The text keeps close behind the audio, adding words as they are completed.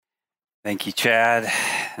Thank you, Chad,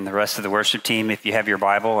 and the rest of the worship team. If you have your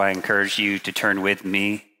Bible, I encourage you to turn with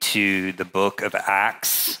me to the book of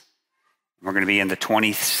Acts. We're going to be in the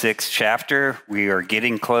 26th chapter. We are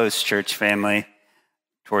getting close, church family,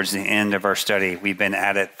 towards the end of our study. We've been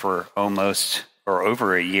at it for almost or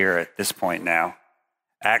over a year at this point now.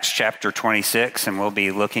 Acts chapter 26, and we'll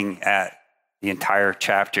be looking at the entire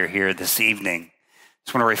chapter here this evening.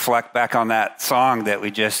 Just want to reflect back on that song that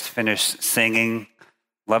we just finished singing.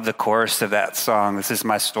 Love the chorus of that song. This is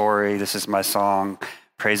my story. This is my song,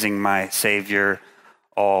 praising my Savior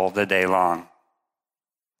all the day long.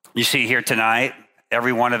 You see here tonight,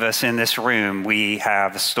 every one of us in this room, we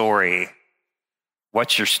have a story.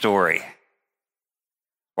 What's your story?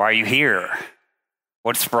 Why are you here?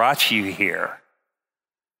 What's brought you here?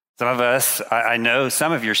 Some of us, I know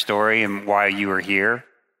some of your story and why you are here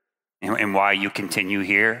and why you continue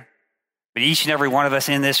here. But each and every one of us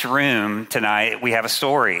in this room tonight, we have a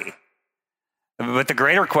story. But the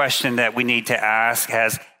greater question that we need to ask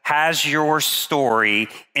has your story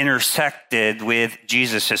intersected with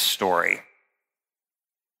Jesus' story,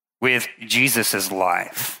 with Jesus'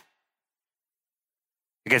 life?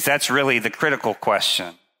 Because that's really the critical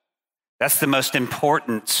question. That's the most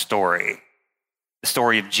important story, the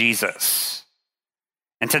story of Jesus.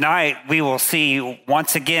 And tonight we will see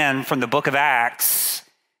once again from the book of Acts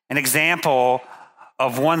an example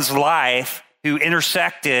of one's life who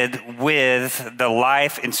intersected with the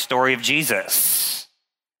life and story of Jesus.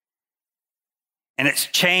 And it's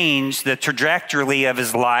changed the trajectory of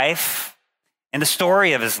his life and the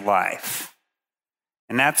story of his life.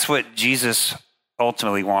 And that's what Jesus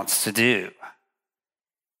ultimately wants to do.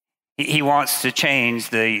 He wants to change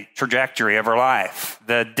the trajectory of our life,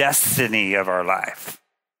 the destiny of our life.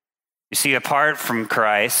 You see, apart from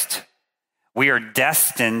Christ, we are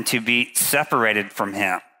destined to be separated from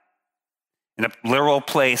him in a literal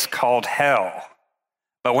place called hell.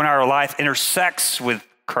 But when our life intersects with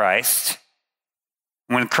Christ,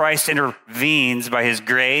 when Christ intervenes by his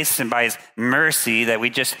grace and by his mercy that we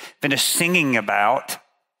just finished singing about,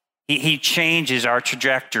 he changes our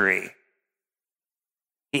trajectory.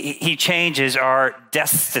 He changes our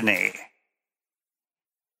destiny.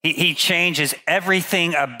 He changes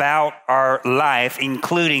everything about our life,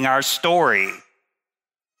 including our story.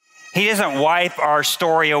 He doesn't wipe our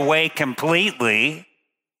story away completely.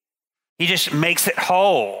 He just makes it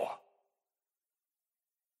whole.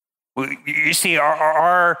 You see,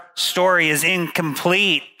 our story is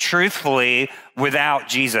incomplete, truthfully, without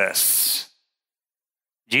Jesus.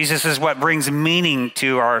 Jesus is what brings meaning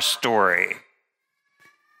to our story.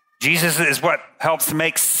 Jesus is what helps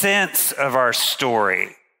make sense of our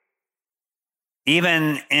story.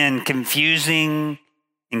 Even in confusing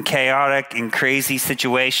and chaotic and crazy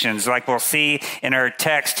situations, like we'll see in our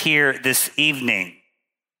text here this evening.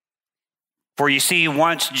 For you see,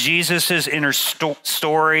 once Jesus' inner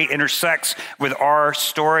story intersects with our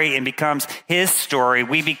story and becomes his story,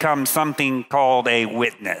 we become something called a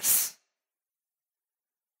witness.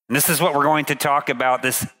 And this is what we're going to talk about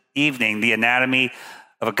this evening, the anatomy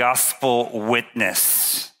of a gospel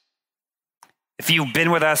witness. If you've been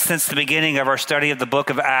with us since the beginning of our study of the book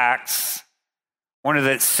of Acts, one of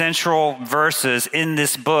the central verses in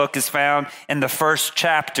this book is found in the first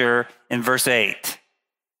chapter in verse 8.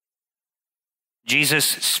 Jesus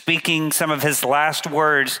speaking some of his last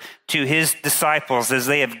words to his disciples as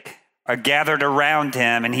they are gathered around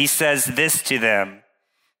him, and he says this to them: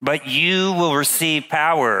 "But you will receive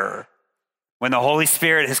power when the Holy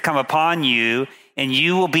Spirit has come upon you, and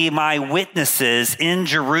you will be my witnesses in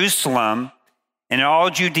Jerusalem, in all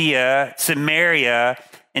Judea, Samaria,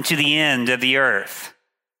 and to the end of the earth."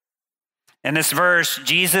 In this verse,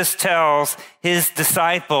 Jesus tells his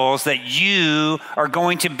disciples that you are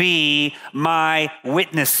going to be my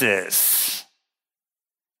witnesses.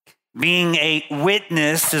 Being a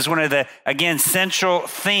witness is one of the, again, central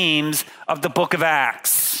themes of the book of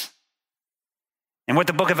Acts. And what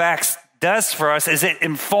the book of Acts does for us is it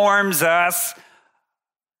informs us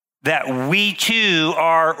that we too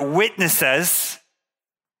are witnesses.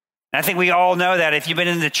 And I think we all know that. If you've been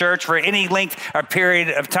in the church for any length or period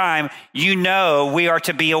of time, you know we are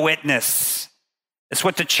to be a witness. It's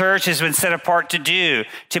what the church has been set apart to do,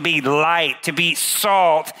 to be light, to be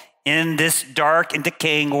salt in this dark and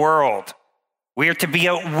decaying world. We are to be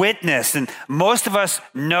a witness, and most of us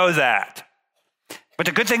know that. But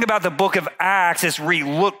the good thing about the book of Acts, as we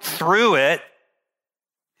look through it,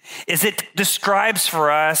 is it describes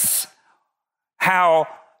for us how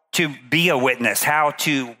to be a witness, how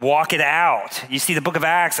to walk it out. You see, the book of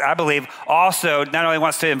Acts, I believe, also not only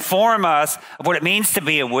wants to inform us of what it means to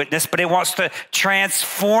be a witness, but it wants to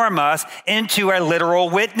transform us into a literal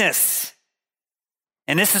witness.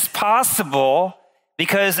 And this is possible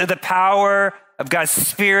because of the power of God's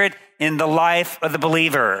Spirit in the life of the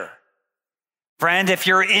believer. Friend, if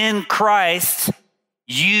you're in Christ,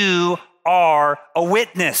 you are a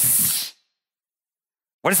witness.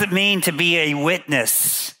 What does it mean to be a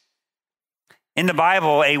witness? In the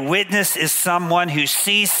Bible, a witness is someone who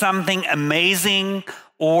sees something amazing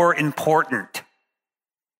or important.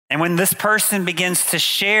 And when this person begins to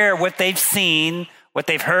share what they've seen, what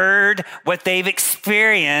they've heard, what they've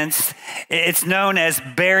experienced, it's known as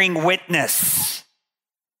bearing witness.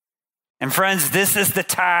 And friends, this is the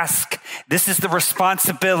task, this is the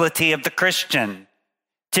responsibility of the Christian,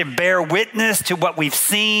 to bear witness to what we've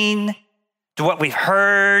seen, to what we've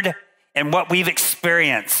heard, and what we've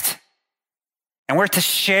experienced. And we're to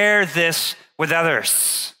share this with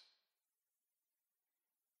others.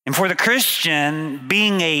 And for the Christian,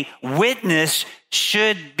 being a witness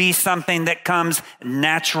should be something that comes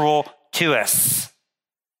natural to us,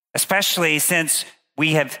 especially since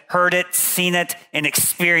we have heard it, seen it, and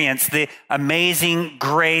experienced the amazing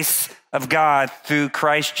grace of God through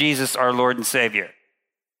Christ Jesus, our Lord and Savior.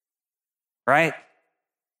 Right?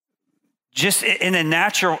 Just in the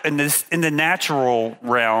natural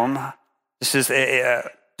realm,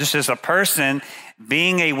 just as a person,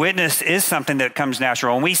 being a witness is something that comes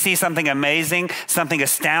natural. When we see something amazing, something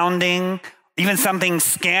astounding, even something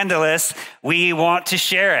scandalous, we want to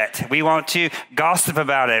share it. We want to gossip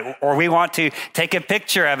about it, or we want to take a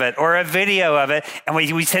picture of it or a video of it, and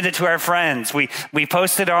we send it to our friends. We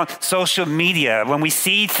post it on social media when we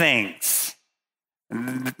see things.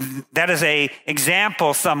 That is an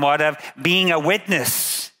example somewhat of being a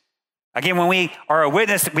witness. Again, when we are a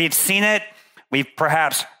witness, we've seen it, we've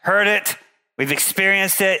perhaps heard it, we've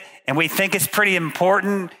experienced it, and we think it's pretty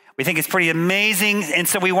important. We think it's pretty amazing, and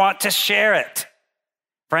so we want to share it.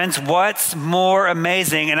 Friends, what's more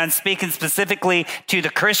amazing, and I'm speaking specifically to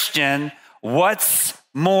the Christian, what's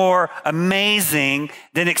more amazing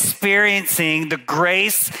than experiencing the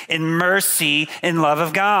grace and mercy and love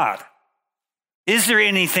of God? Is there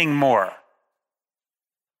anything more?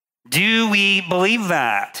 Do we believe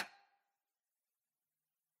that?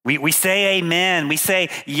 We say amen. We say,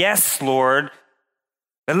 yes, Lord.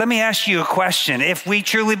 But let me ask you a question. If we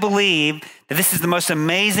truly believe that this is the most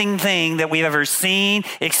amazing thing that we've ever seen,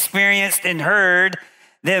 experienced, and heard,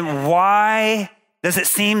 then why does it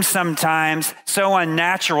seem sometimes so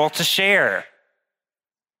unnatural to share?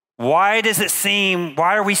 Why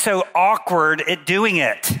are we so awkward at doing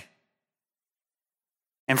it?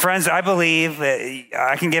 And friends, I believe that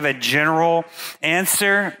I can give a general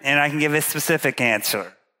answer and I can give a specific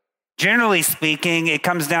answer. Generally speaking, it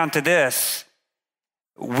comes down to this.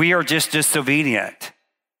 We are just disobedient.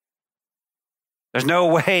 There's no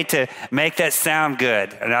way to make that sound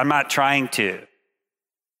good, and I'm not trying to.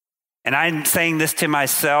 And I'm saying this to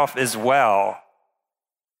myself as well.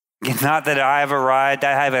 Not that I have arrived,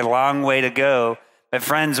 I have a long way to go. But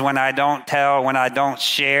friends, when I don't tell, when I don't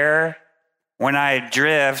share, when I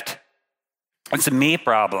drift, it's a me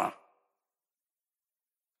problem.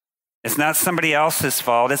 It's not somebody else's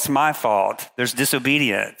fault, it's my fault. There's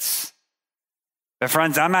disobedience. But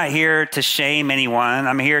friends, I'm not here to shame anyone.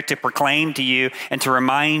 I'm here to proclaim to you and to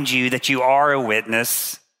remind you that you are a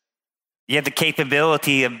witness. You have the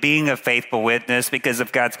capability of being a faithful witness because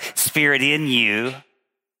of God's Spirit in you.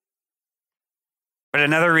 But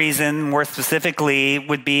another reason, more specifically,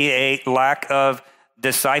 would be a lack of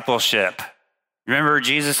discipleship. Remember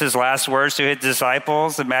Jesus' last words to his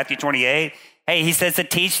disciples in Matthew 28? Hey, he says to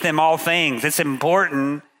teach them all things. It's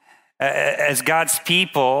important as God's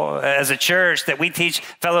people, as a church, that we teach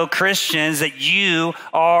fellow Christians that you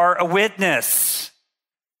are a witness,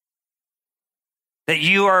 that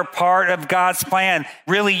you are part of God's plan.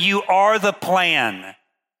 Really, you are the plan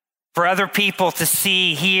for other people to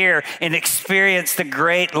see, hear, and experience the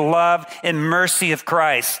great love and mercy of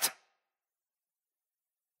Christ.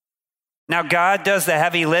 Now, God does the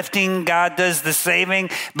heavy lifting, God does the saving,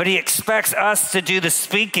 but he expects us to do the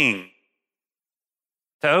speaking,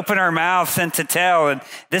 to open our mouths and to tell. And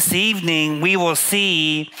this evening, we will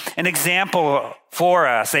see an example for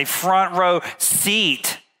us, a front row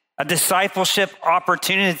seat, a discipleship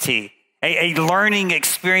opportunity, a learning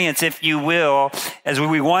experience, if you will, as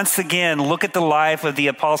we once again look at the life of the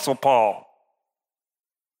Apostle Paul,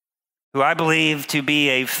 who I believe to be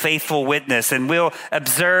a faithful witness. And we'll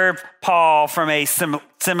observe Paul from a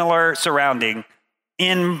similar surrounding,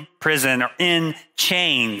 in prison or in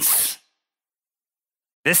chains.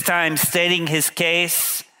 This time stating his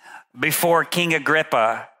case before King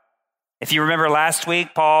Agrippa. If you remember last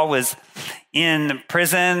week, Paul was in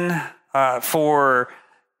prison for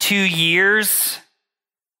 2 years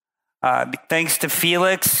thanks to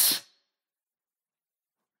Felix.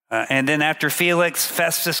 And then after Felix,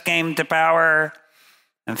 Festus came to power.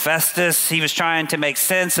 And Festus, he was trying to make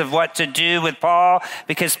sense of what to do with Paul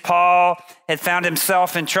because Paul had found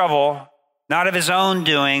himself in trouble, not of his own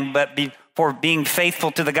doing, but for being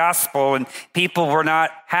faithful to the gospel. And people were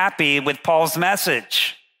not happy with Paul's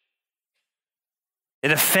message.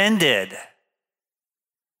 It offended,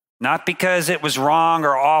 not because it was wrong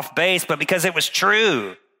or off base, but because it was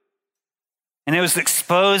true. And it was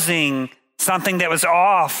exposing something that was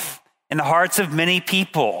off in the hearts of many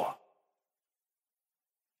people.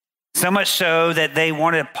 So much so that they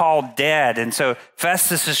wanted Paul dead. And so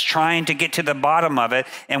Festus is trying to get to the bottom of it.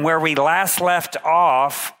 And where we last left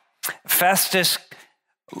off, Festus,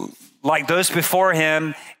 like those before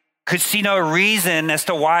him, could see no reason as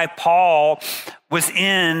to why Paul was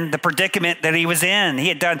in the predicament that he was in. He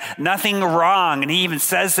had done nothing wrong. And he even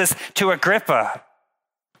says this to Agrippa.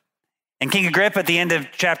 And King Agrippa, at the end of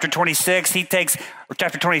chapter 26,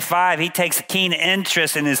 chapter 25, he takes a keen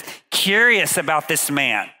interest and is curious about this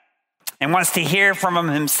man and wants to hear from him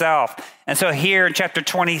himself. And so here in chapter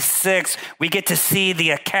 26, we get to see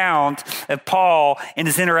the account of Paul in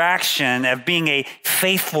his interaction of being a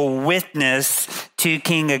faithful witness to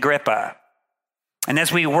King Agrippa. And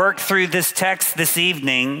as we work through this text this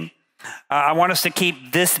evening, I want us to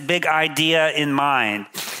keep this big idea in mind,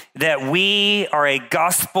 that we are a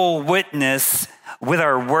gospel witness with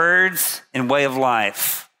our words and way of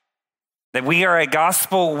life. That we are a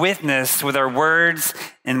gospel witness with our words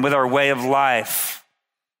and with our way of life.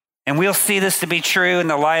 And we'll see this to be true in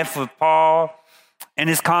the life of Paul and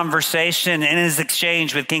his conversation and his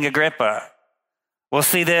exchange with King Agrippa. We'll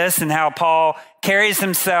see this in how Paul carries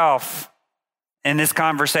himself in this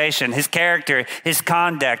conversation, his character, his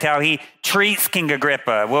conduct, how he treats King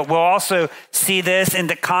Agrippa. We'll also see this in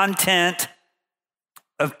the content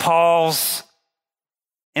of Paul's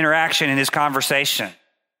interaction in his conversation.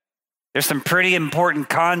 There's some pretty important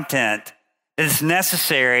content that is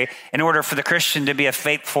necessary in order for the Christian to be a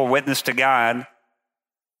faithful witness to God.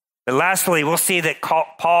 But lastly, we'll see that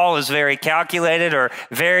Paul is very calculated or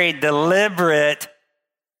very deliberate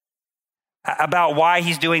about why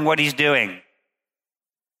he's doing what he's doing.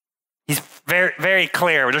 He's very, very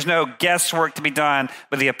clear. There's no guesswork to be done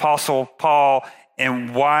with the Apostle Paul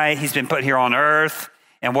and why he's been put here on earth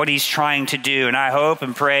and what he's trying to do. And I hope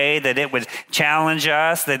and pray that it would challenge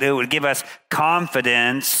us, that it would give us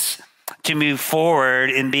confidence to move forward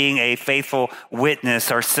in being a faithful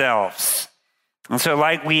witness ourselves. And so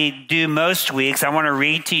like we do most weeks, I want to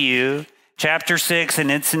read to you chapter 6 in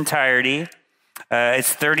its entirety.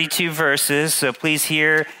 It's 32 verses, so please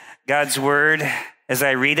hear God's word as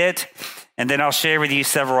I read it, and then I'll share with you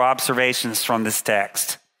several observations from this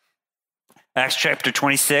text. Acts chapter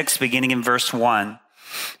 26, beginning in verse 1.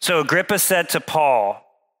 So Agrippa said to Paul,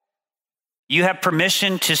 "You have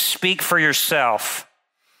permission to speak for yourself."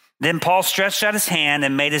 Then Paul stretched out his hand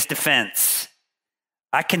and made his defense.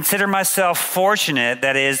 "I consider myself fortunate,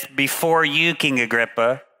 that is, before you, King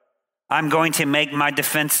Agrippa. I'm going to make my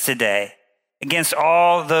defense today against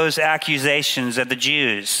all those accusations of the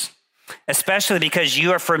Jews, especially because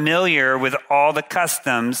you are familiar with all the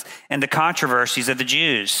customs and the controversies of the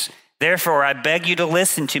Jews. Therefore, I beg you to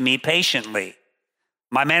listen to me patiently.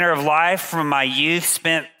 My manner of life from my youth,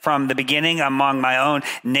 spent from the beginning among my own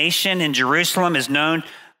nation in Jerusalem, is known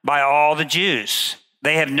by all the Jews.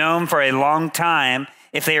 They have known for a long time,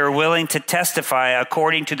 if they are willing to testify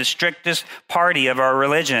according to the strictest party of our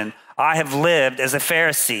religion. I have lived as a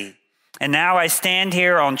Pharisee, and now I stand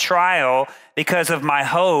here on trial because of my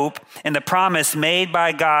hope and the promise made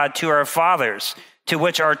by God to our fathers, to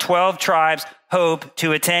which our 12 tribes hope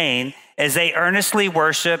to attain, as they earnestly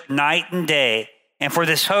worship night and day. And for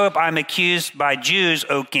this hope I'm accused by Jews,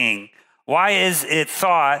 O king. Why is it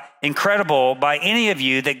thought incredible by any of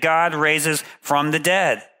you that God raises from the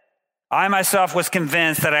dead? I myself was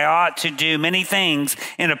convinced that I ought to do many things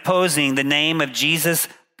in opposing the name of Jesus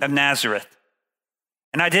of Nazareth.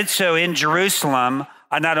 And I did so in Jerusalem.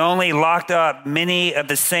 I not only locked up many of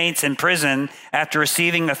the saints in prison after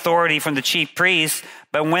receiving authority from the chief priests,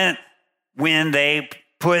 but when they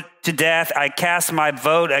put to death, I cast my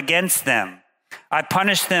vote against them. I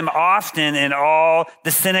punished them often in all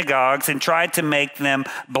the synagogues and tried to make them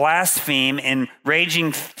blaspheme. In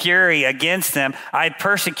raging fury against them, I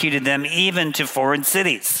persecuted them even to foreign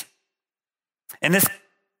cities. In this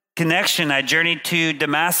connection, I journeyed to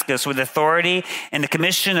Damascus with authority and the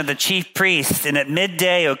commission of the chief priests. And at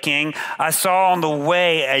midday, O king, I saw on the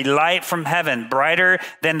way a light from heaven, brighter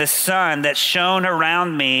than the sun, that shone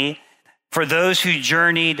around me for those who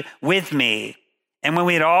journeyed with me. And when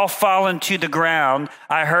we had all fallen to the ground,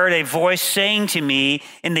 I heard a voice saying to me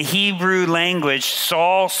in the Hebrew language,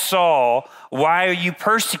 Saul, Saul, why are you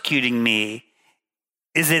persecuting me?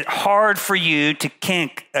 Is it hard for you to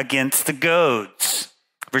kick against the goads?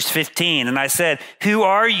 Verse 15, and I said, who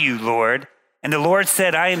are you, Lord? And the Lord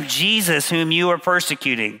said, I am Jesus whom you are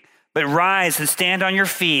persecuting. But rise and stand on your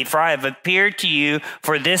feet, for I have appeared to you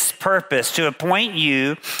for this purpose, to appoint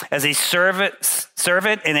you as a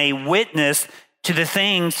servant and a witness to the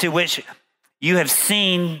things to which you have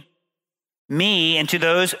seen me and to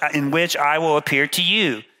those in which I will appear to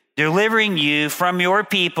you, delivering you from your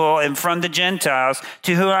people and from the Gentiles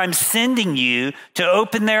to whom I'm sending you to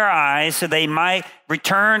open their eyes so they might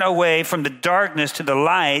return away from the darkness to the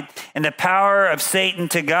light and the power of Satan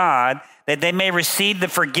to God, that they may receive the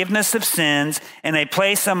forgiveness of sins and a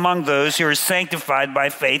place among those who are sanctified by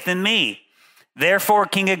faith in me. Therefore,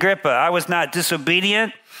 King Agrippa, I was not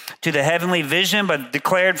disobedient to the heavenly vision, but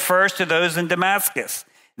declared first to those in Damascus,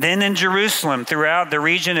 then in Jerusalem, throughout the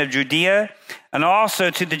region of Judea, and also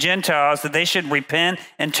to the Gentiles, that they should repent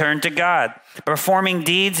and turn to God, performing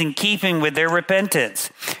deeds in keeping with their repentance.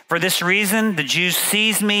 For this reason, the Jews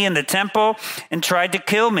seized me in the temple and tried to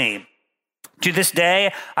kill me. To this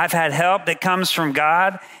day, I've had help that comes from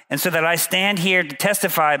God, and so that I stand here to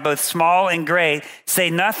testify, both small and great, say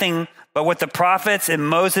nothing but what the prophets and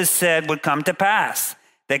Moses said would come to pass,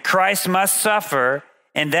 that Christ must suffer,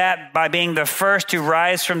 and that by being the first to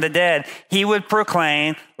rise from the dead, he would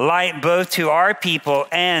proclaim light both to our people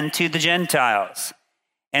and to the Gentiles.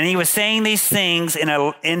 And he was saying these things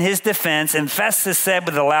in his defense, and Festus said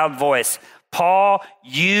with a loud voice, Paul,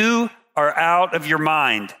 you are out of your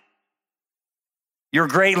mind. Your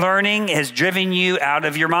great learning has driven you out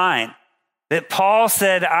of your mind. That Paul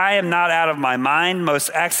said, I am not out of my mind, most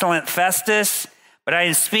excellent Festus, but I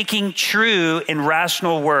am speaking true in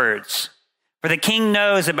rational words. For the king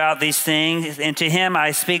knows about these things, and to him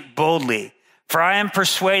I speak boldly. For I am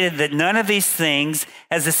persuaded that none of these things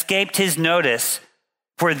has escaped his notice,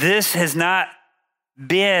 for this has not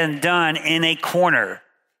been done in a corner.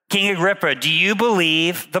 King Agrippa, do you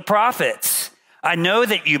believe the prophets? I know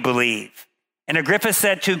that you believe. And Agrippa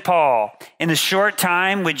said to Paul, in a short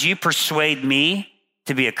time, would you persuade me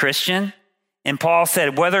to be a Christian? And Paul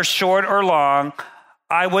said, whether short or long,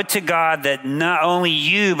 I would to God that not only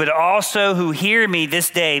you, but also who hear me this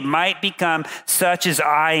day might become such as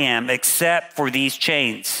I am, except for these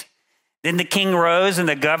chains. Then the king rose, and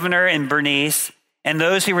the governor and Bernice, and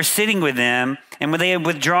those who were sitting with them, and when they had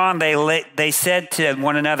withdrawn, they said to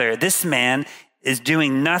one another, this man is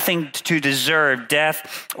doing nothing to deserve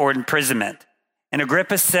death or imprisonment. And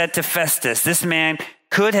Agrippa said to Festus, this man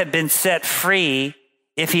could have been set free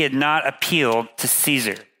if he had not appealed to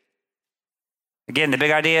Caesar. Again, the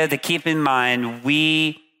big idea to keep in mind,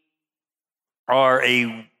 we are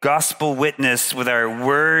a gospel witness with our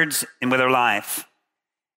words and with our life.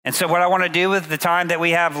 And so what I want to do with the time that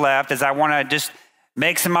we have left is I want to just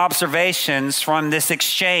make some observations from this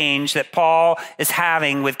exchange that Paul is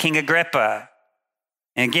having with King Agrippa.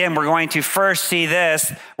 And again, we're going to first see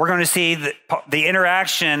this. We're going to see the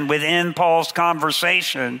interaction within Paul's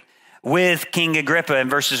conversation with King Agrippa in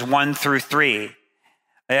verses 1 through 3.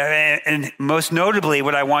 And most notably,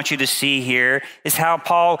 what I want you to see here is how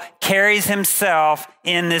Paul carries himself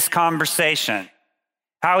in this conversation,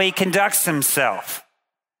 how he conducts himself.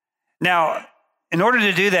 Now, in order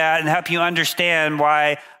to do that and help you understand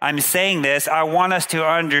why I'm saying this, I want us to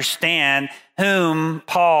understand whom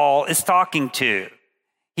Paul is talking to.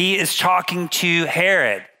 He is talking to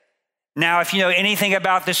Herod. Now, if you know anything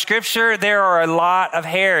about the scripture, there are a lot of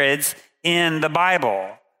Herods in the Bible.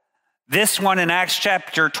 This one in Acts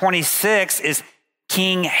chapter 26 is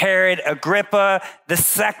King Herod Agrippa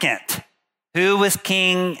II. Who was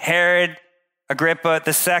King Herod Agrippa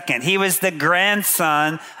II? He was the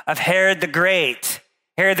grandson of Herod the Great.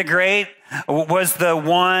 Herod the Great was the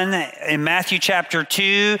one in Matthew chapter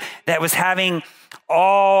 2 that was having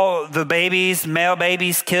all the babies, male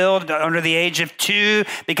babies, killed under the age of 2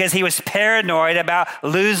 because he was paranoid about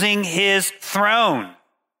losing his throne.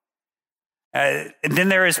 And then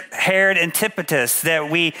there is Herod Antipas that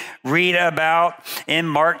we read about in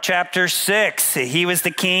Mark chapter 6. He was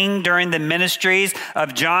the king during the ministries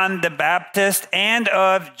of John the Baptist and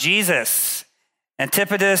of Jesus.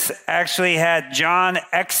 Antipas actually had John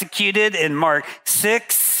executed in Mark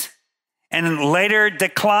 6 and later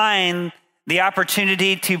declined the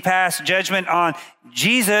opportunity to pass judgment on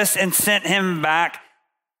Jesus and sent him back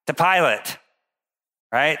to Pilate,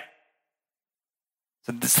 right?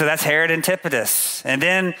 So that's Herod Antipas. And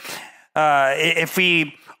then if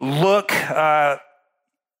we look to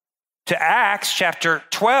Acts chapter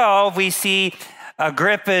 12, we see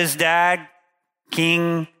Agrippa's dad,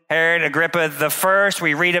 King Herod Agrippa the First.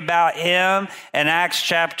 We read about him in Acts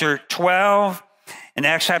chapter 12. In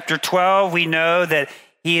Acts chapter 12, we know that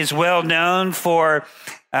he is well known for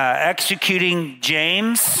executing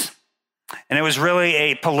James, and it was really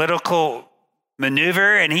a political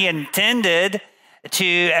maneuver, and he intended to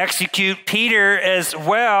execute Peter as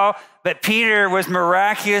well, but Peter was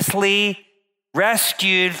miraculously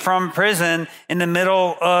rescued from prison in the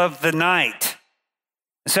middle of the night.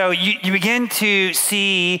 So you begin to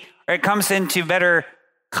see, or it comes into better,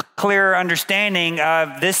 clearer understanding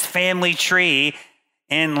of this family tree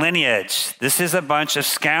and lineage. This is a bunch of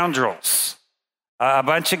scoundrels, a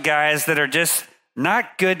bunch of guys that are just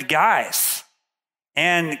not good guys.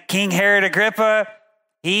 And King Herod Agrippa,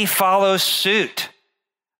 he follows suit.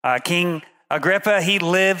 King Agrippa, he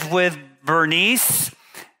lived with Bernice,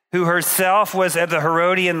 who herself was of the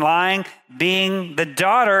Herodian line, being the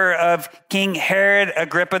daughter of King Herod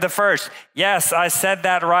Agrippa the First. Yes, I said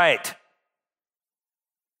that right.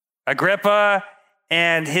 Agrippa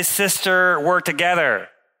and his sister were together.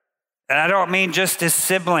 And I don't mean just as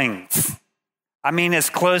siblings. I mean as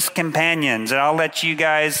close companions. And I'll let you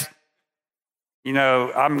guys,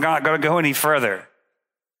 I'm not going to go any further.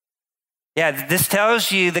 Yeah, this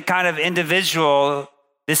tells you the kind of individual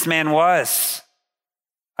this man was.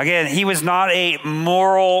 Again, he was not a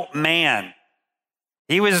moral man.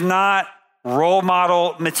 He was not role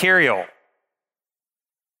model material.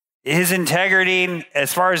 His integrity,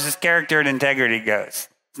 as far as his character and integrity goes,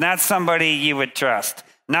 it's not somebody you would trust,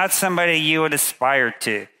 not somebody you would aspire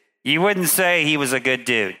to. You wouldn't say he was a good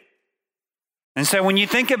dude. And so when you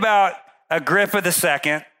think about Agrippa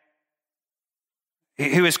II,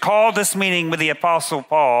 who is called this meeting with the Apostle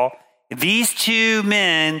Paul, these two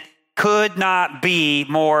men could not be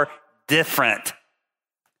more different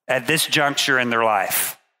at this juncture in their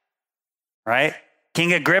life, right?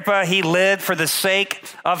 King Agrippa, he lived for the sake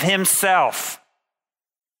of himself.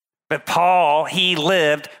 But Paul, he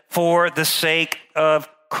lived for the sake of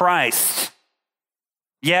Christ.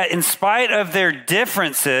 Yet, in spite of their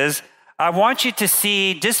differences, I want you to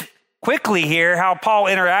see just quickly here how Paul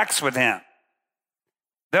interacts with him.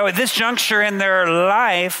 Though at this juncture in their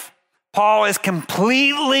life, Paul is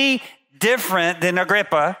completely different than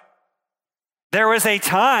Agrippa. There was a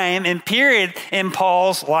time and period in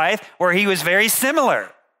Paul's life where he was very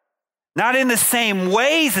similar. Not in the same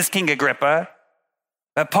ways as King Agrippa,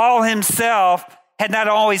 but Paul himself had not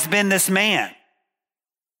always been this man.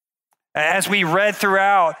 As we read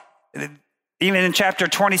throughout, even in chapter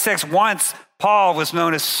 26, once Paul was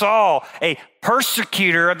known as Saul, a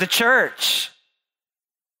persecutor of the church.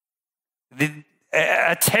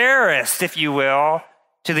 A terrorist, if you will,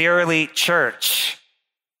 to the early church.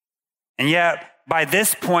 And yet, by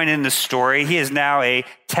this point in the story, he is now a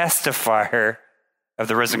testifier of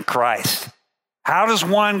the risen Christ. How does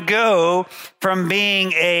one go from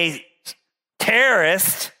being a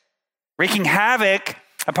terrorist, wreaking havoc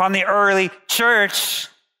upon the early church,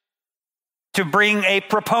 to bring a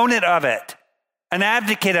proponent of it, an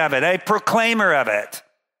advocate of it, a proclaimer of it?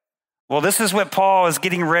 Well, this is what Paul is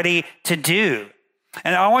getting ready to do.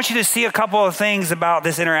 And I want you to see a couple of things about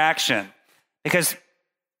this interaction, because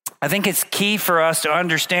I think it's key for us to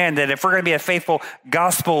understand that if we're going to be a faithful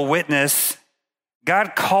gospel witness,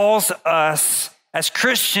 God calls us as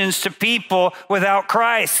Christians to people without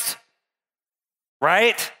Christ,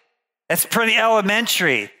 right? That's pretty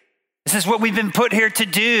elementary. This is what we've been put here to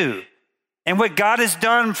do. And what God has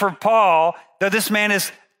done for Paul, though this man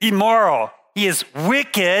is immoral, he is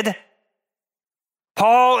wicked,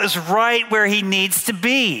 Paul is right where he needs to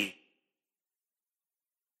be.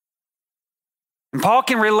 And Paul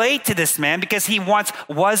can relate to this man because he once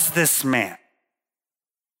was this man.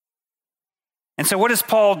 And so what does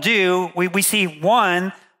Paul do? We see,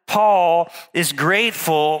 one, Paul is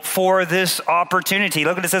grateful for this opportunity.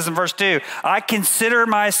 Look what it says in verse 2. I consider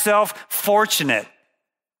myself fortunate.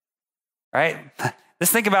 Right?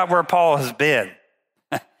 Let's think about where Paul has been.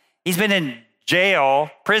 He's been in jail,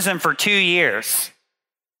 prison for 2 years.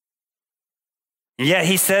 And yet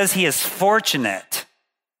he says he is fortunate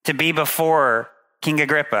to be before King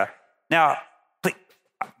Agrippa. Now,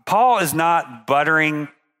 Paul is not buttering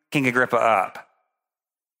King Agrippa up.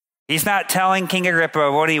 He's not telling King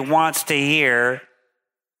Agrippa what he wants to hear,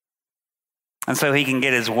 and so he can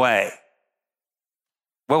get his way.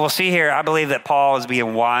 What we'll see here, I believe that Paul is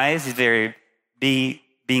being wise. He's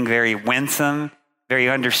being very winsome, very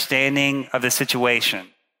understanding of the situation.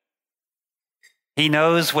 He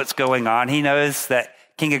knows what's going on. He knows that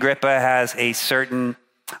King Agrippa has a certain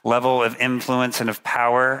level of influence and of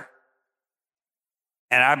power.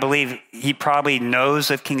 And I believe he probably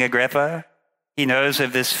knows of King Agrippa. He knows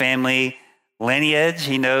of this family lineage.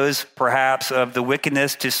 He knows perhaps of the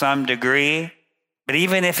wickedness to some degree. But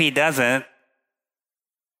even if he doesn't,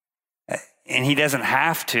 and he doesn't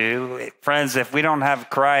have to, friends, if we don't have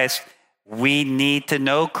Christ, we need to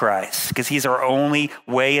know Christ because he's our only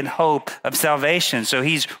way and hope of salvation. So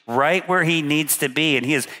he's right where he needs to be, and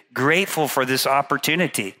he is grateful for this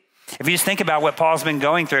opportunity. If you just think about what Paul's been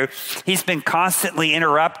going through, he's been constantly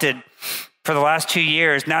interrupted for the last 2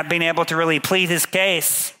 years, not being able to really plead his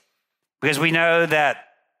case because we know that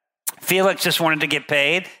Felix just wanted to get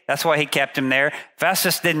paid. That's why he kept him there.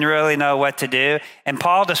 Festus didn't really know what to do. And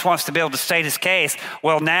Paul just wants to be able to state his case.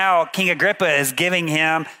 Well, now King Agrippa is giving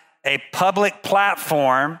him a public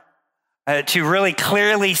platform to really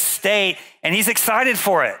clearly state, and he's excited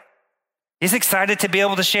for it. He's excited to be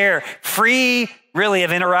able to share, free really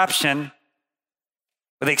of interruption,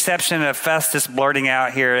 with the exception of Festus blurting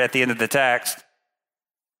out here at the end of the text,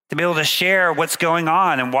 to be able to share what's going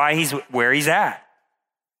on and why he's where he's at.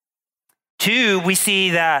 2, we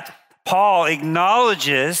see that Paul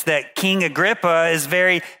acknowledges that King Agrippa is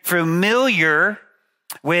very familiar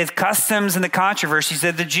with customs and the controversies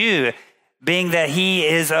of the Jew, being that he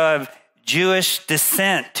is of Jewish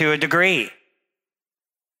descent to a degree.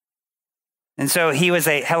 And so he was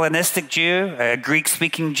a Hellenistic Jew, a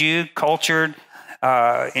Greek-speaking Jew, cultured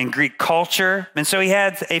in Greek culture. And so he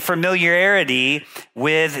had a familiarity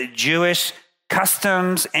with Jewish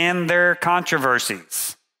customs and their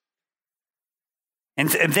controversies. And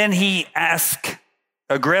then he asked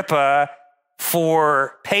Agrippa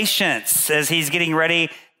for patience as he's getting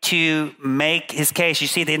ready to make his case. You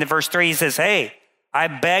see at the end of verse 3, he says, hey, I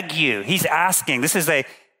beg you. He's asking. This is a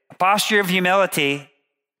posture of humility.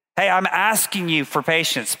 Hey, I'm asking you for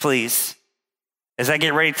patience, please, as I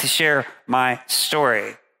get ready to share my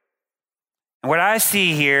story. And what I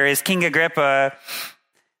see here is King Agrippa,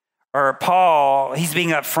 or Paul, he's being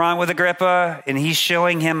upfront with Agrippa, and he's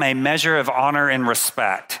showing him a measure of honor and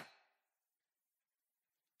respect.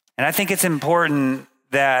 And I think it's important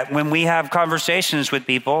that when we have conversations with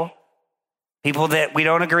people that we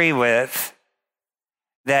don't agree with,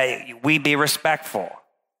 that we be respectful.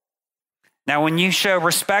 Now, when you show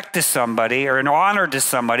respect to somebody or an honor to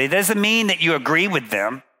somebody, that doesn't mean that you agree with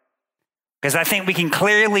them. Because I think we can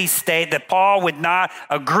clearly state that Paul would not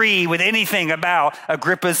agree with anything about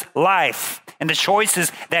Agrippa's life and the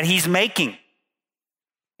choices that he's making.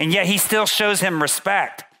 And yet he still shows him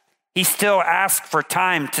respect. He still asks for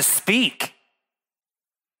time to speak.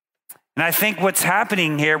 And I think what's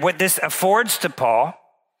happening here, what this affords to Paul,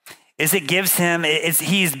 is it gives him,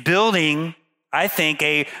 he's building, I think,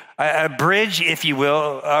 a bridge, if you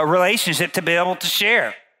will, a relationship to be able to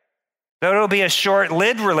share. Though it'll be a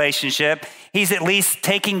short-lived relationship, he's at least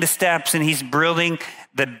taking the steps and he's building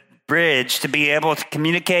the bridge to be able to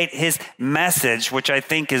communicate his message, which I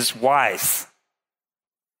think is wise.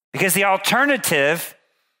 Because the alternative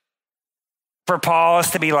for Paul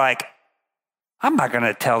is to be like, I'm not going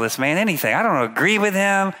to tell this man anything. I don't agree with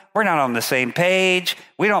him. We're not on the same page.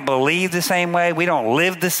 We don't believe the same way. We don't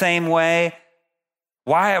live the same way.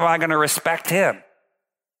 Why am I going to respect him?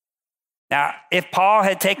 Now, if Paul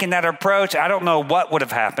had taken that approach, I don't know what would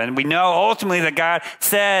have happened. We know ultimately that God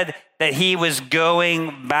said that he was going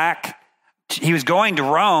to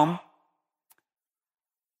Rome.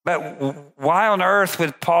 But why on earth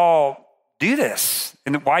would Paul do this?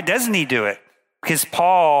 And why doesn't he do it? Because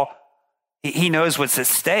Paul, he knows what's at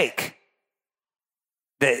stake.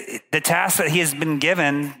 The task that he has been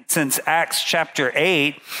given since Acts chapter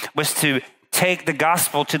 8 was to take the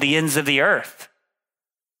gospel to the ends of the earth.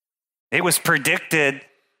 It was predicted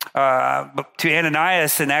to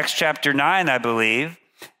Ananias in Acts chapter 9, I believe,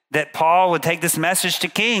 that Paul would take this message to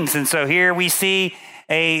kings. And so here we see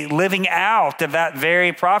a living out of that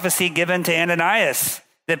very prophecy given to Ananias,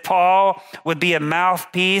 that Paul would be a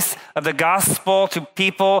mouthpiece of the gospel to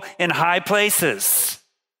people in high places.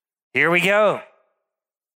 Here we go.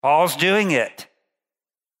 Paul's doing it.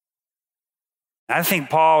 I think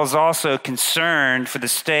Paul is also concerned for the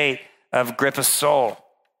state of Agrippa's soul.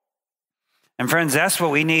 And friends, that's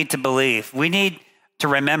what we need to believe. We need to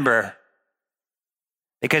remember,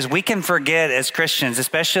 because we can forget as Christians,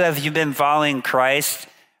 especially if you've been following Christ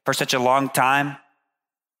for such a long time,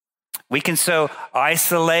 we can so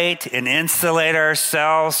isolate and insulate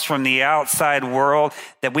ourselves from the outside world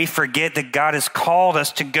that we forget that God has called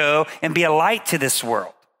us to go and be a light to this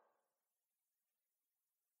world.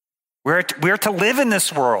 We're to live in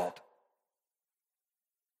this world,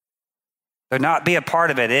 but not be a part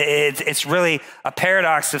of it. It's really a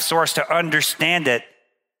paradox of sorts to understand it.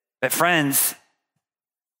 But friends,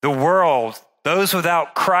 the world, those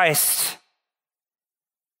without Christ,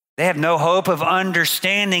 They have no hope of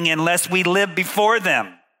understanding unless we live before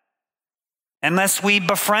them, unless we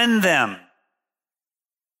befriend them.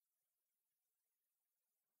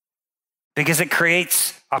 Because it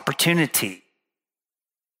creates opportunity.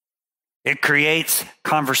 It creates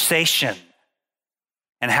conversation.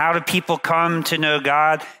 And how do people come to know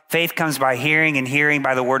God? Faith comes by hearing, and hearing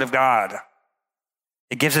by the word of God.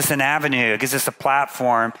 It gives us an avenue. It gives us a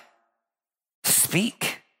platform to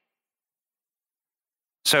speak.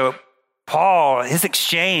 So Paul, his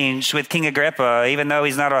exchange with King Agrippa, even though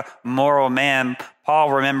he's not a moral man,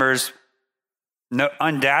 Paul remembers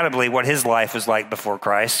undoubtedly what his life was like before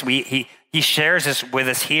Christ. He shares this with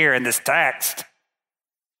us here in this text,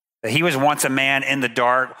 that he was once a man in the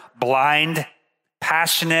dark, blind,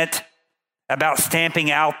 passionate about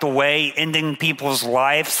stamping out the way, ending people's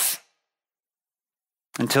lives,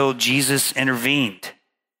 until Jesus intervened.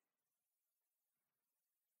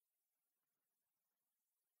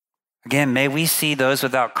 Again, may we see those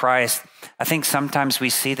without Christ. I think sometimes we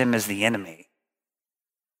see them as the enemy,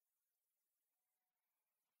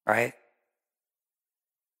 right?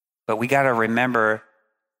 But we got to remember,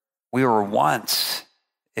 we were once,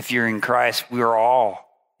 if you're in Christ, we were all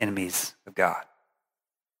enemies of God.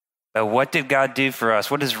 But what did God do for us?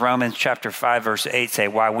 What does Romans chapter 5, verse 8 say?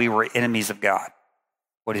 Why we were enemies of God.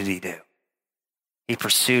 What did he do? He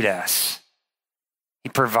pursued us. He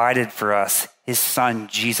provided for us his son,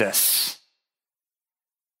 Jesus,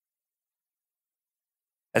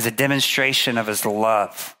 as a demonstration of his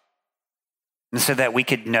love, and so that we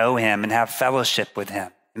could know him and have fellowship with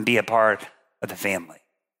him and be a part of the family.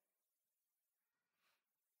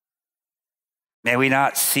 May we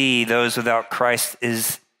not see those without Christ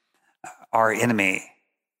as our enemy.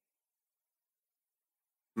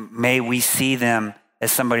 May we see them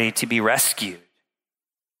as somebody to be rescued.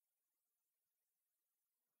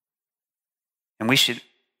 And we should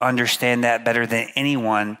understand that better than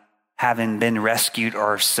anyone, having been rescued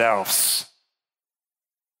ourselves.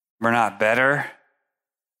 We're not better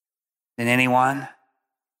than anyone.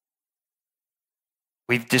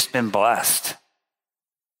 We've just been blessed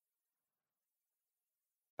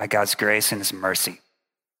by God's grace and his mercy.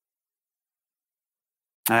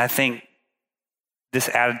 And I think this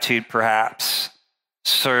attitude perhaps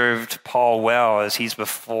served Paul well as he's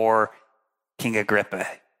before King Agrippa.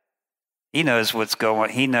 He knows what's going on.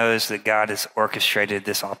 He knows that God has orchestrated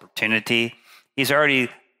this opportunity. He's already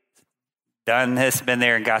done this, been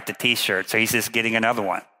there and got the t-shirt. So he's just getting another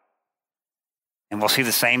one. And we'll see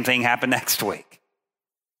the same thing happen next week.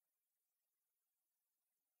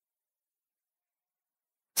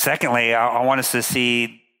 Secondly, I want us to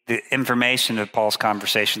see the information of Paul's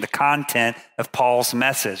conversation, the content of Paul's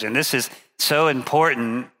message. And this is so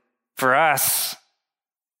important for us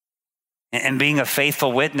in being a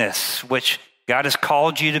faithful witness, which God has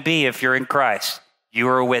called you to be if you're in Christ. You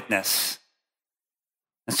are a witness.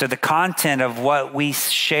 And so the content of what we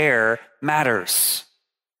share matters.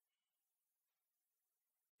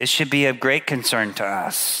 It should be of great concern to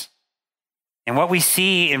us. And what we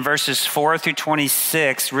see in verses 4 through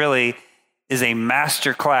 26 really is a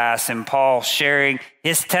master class in Paul sharing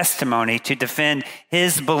his testimony to defend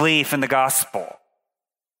his belief in the gospel.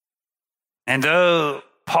 And though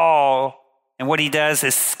Paul and what he does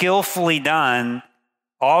is skillfully done,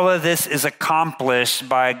 all of this is accomplished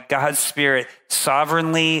by God's Spirit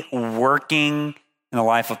sovereignly working in the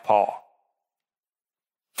life of Paul.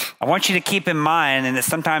 I want you to keep in mind, and that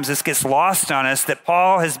sometimes this gets lost on us, that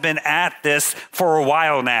Paul has been at this for a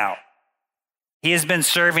while now. He has been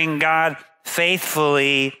serving God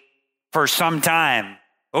faithfully for some time,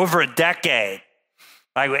 over a decade.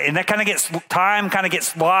 And that time kind of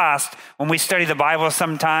gets lost when we study the Bible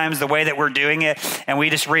sometimes, the way that we're doing it. And we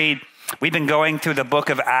just read, we've been going through the book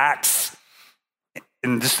of Acts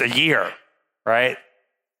in just a year, right?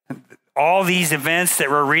 All these events that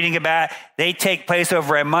we're reading about, they take place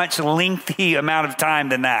over a much lengthy amount of time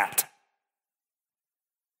than that.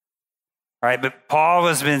 All right, but Paul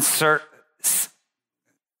has been,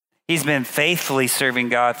 he's been faithfully serving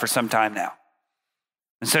God for some time now.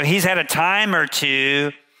 And so he's had a time or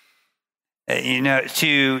two,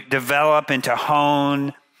 to develop and to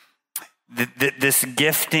hone this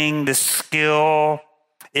gifting, this skill,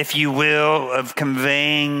 if you will, of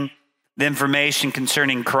conveying the information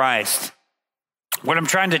concerning Christ. What I'm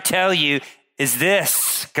trying to tell you is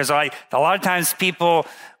this, because a lot of times people,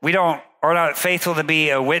 are not faithful to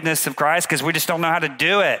be a witness of Christ because we just don't know how to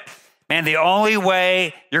do it. Man, the only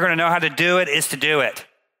way you're going to know how to do it is to do it.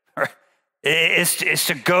 It's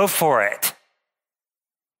to go for it.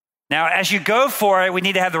 Now, as you go for it, we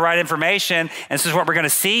need to have the right information, and this is what we're going to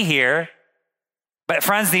see here. But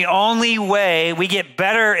friends, the only way we get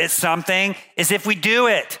better at something is if we do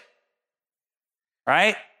it,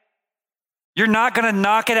 right? You're not going to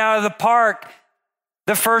knock it out of the park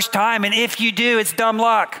the first time. And if you do, it's dumb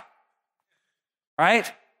luck, right?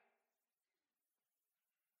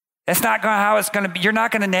 That's not how it's going to be. You're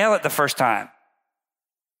not going to nail it the first time.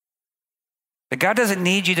 But God doesn't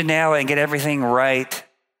need you to nail it and get everything right.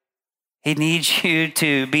 He needs you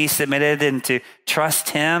to be submitted and to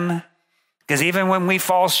trust him. Because even when we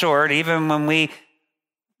fall short, even when we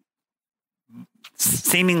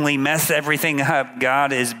seemingly mess everything up,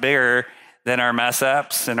 God is bigger than our mess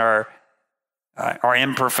ups and our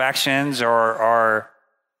imperfections or our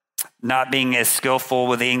not being as skillful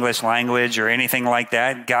with the English language or anything like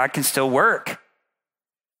that. God can still work.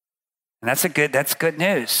 And that's good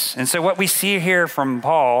news. And so what we see here from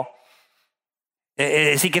Paul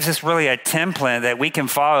is he gives us really a template that we can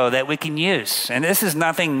follow, that we can use. And this is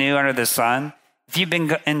nothing new under the sun. If you've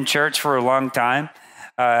been in church for a long time,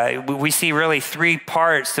 we see really three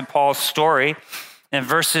parts to Paul's story. In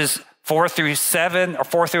verses 4 through 7 or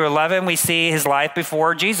 4 through 11, we see his life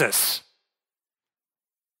before Jesus.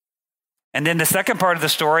 And then the second part of the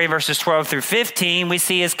story, verses 12 through 15, we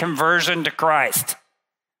see his conversion to Christ.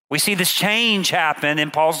 We see this change happen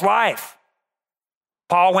in Paul's life.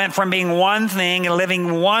 Paul went from being one thing and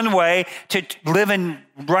living one way to living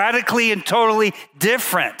radically and totally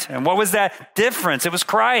different. And what was that difference? It was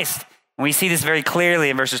Christ. And we see this very clearly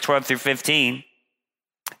in verses 12 through 15.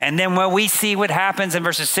 And then when we see what happens in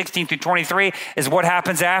verses 16 through 23 is what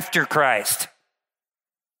happens after Christ.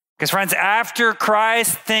 Because friends, after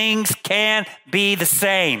Christ, things can be the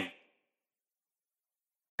same.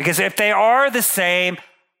 Because if they are the same,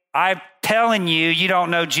 I'm telling you, you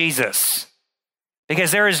don't know Jesus.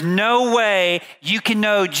 Because there is no way you can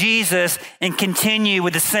know Jesus and continue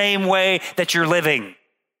with the same way that you're living.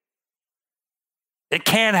 It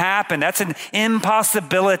can't happen. That's an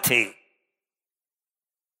impossibility.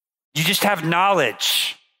 You just have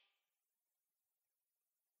knowledge.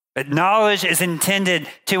 But knowledge is intended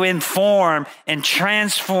to inform and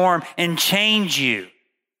transform and change you.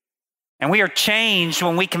 And we are changed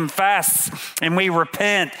when we confess and we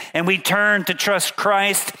repent and we turn to trust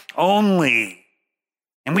Christ only.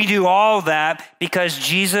 And we do all that because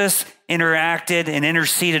Jesus interacted and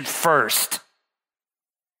interceded first.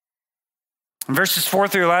 In verses 4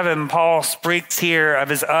 through 11, Paul speaks here of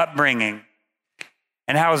his upbringing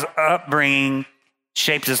and how his upbringing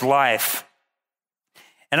shaped his life.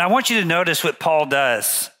 And I want you to notice what Paul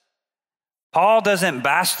does. Paul doesn't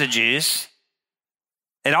bash the Jews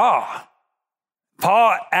at all.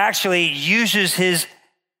 Paul actually uses his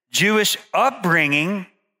Jewish upbringing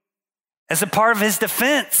as a part of his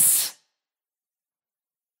defense.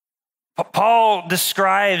 Paul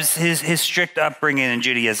describes his strict upbringing in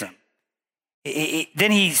Judaism.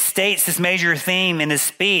 Then he states this major theme in his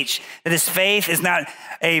speech, that his faith is not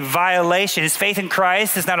a violation. His faith in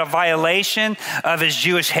Christ is not a violation of his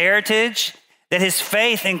Jewish heritage, that his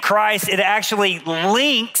faith in Christ, it actually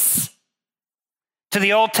links to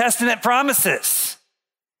the Old Testament promises.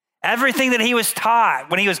 Everything that he was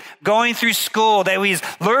taught when he was going through school, that he was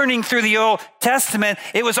learning through the Old Testament,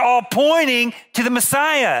 it was all pointing to the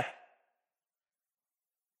Messiah,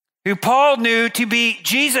 who Paul knew to be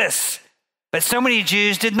Jesus. But so many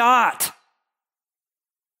Jews did not.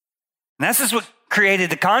 And this is what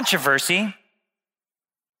created the controversy,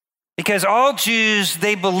 because all Jews,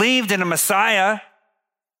 they believed in a Messiah.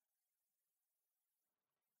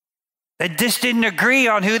 They just didn't agree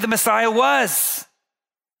on who the Messiah was.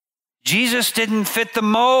 Jesus didn't fit the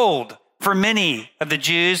mold for many of the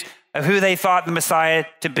Jews of who they thought the Messiah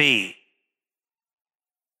to be.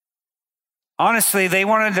 Honestly, they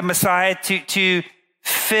wanted the Messiah to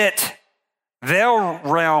fit their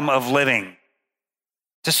realm of living,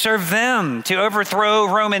 to serve them, to overthrow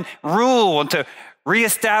Roman rule, and to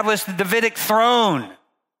reestablish the Davidic throne,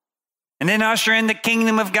 and then usher in the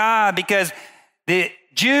kingdom of God, because the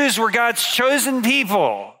Jews were God's chosen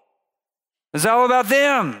people. It was all about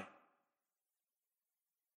them.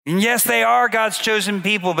 And yes, they are God's chosen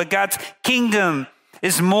people, but God's kingdom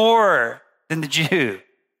is more than the Jew.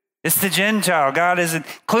 It's the Gentile. God is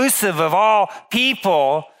inclusive of all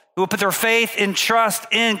people who will put their faith and trust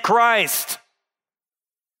in Christ,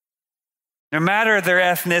 no matter their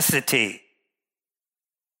ethnicity.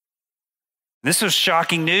 This was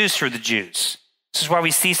shocking news for the Jews. This is why we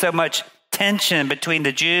see so much tension between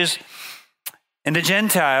the Jews and the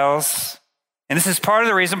Gentiles. And this is part of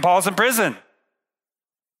the reason Paul's in prison.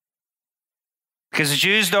 Because the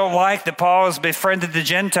Jews don't like that Paul has befriended the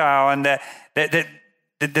Gentile, and that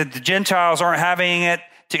the Gentiles aren't having it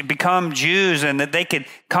to become Jews and that they could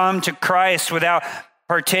come to Christ without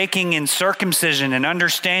partaking in circumcision and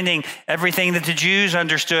understanding everything that the Jews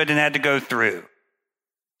understood and had to go through.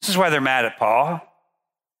 This is why they're mad at Paul.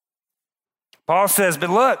 Paul says, but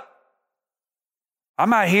look, I'm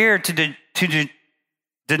not here to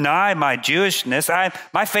deny my Jewishness.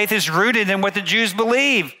 My faith is rooted in what the Jews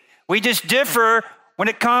believe. We just differ when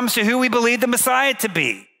it comes to who we believe the Messiah to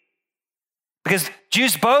be. Because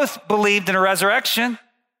Jews both believed in a resurrection.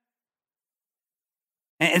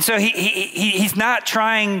 And so he's not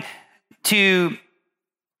trying to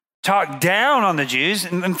talk down on the Jews.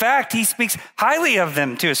 In fact, he speaks highly of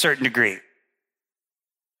them to a certain degree.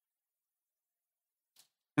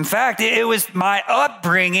 In fact, it was my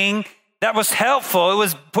upbringing that was helpful. It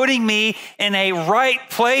was putting me in a right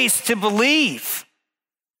place to believe.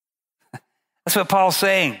 That's what Paul's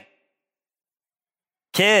saying.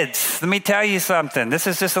 Kids, let me tell you something. This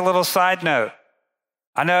is just a little side note.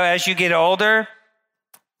 I know as you get older,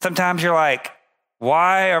 sometimes you're like,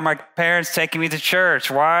 why are my parents taking me to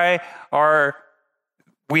church? Why are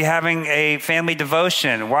we having a family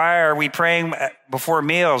devotion? Why are we praying before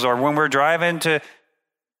meals or when we're driving to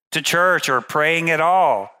church or praying at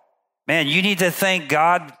all? Man, you need to thank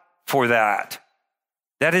God for that.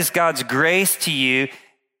 That is God's grace to you.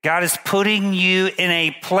 God is putting you in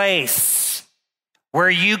a place where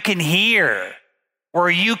you can hear, where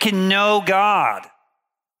you can know God.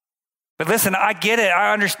 But listen, I get it.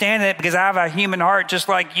 I understand it because I have a human heart just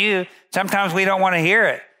like you. Sometimes we don't want to hear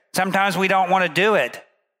it. Sometimes we don't want to do it.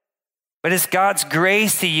 But it's God's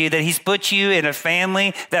grace to you that he's put you in a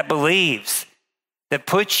family that believes, that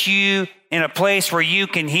puts you in a place where you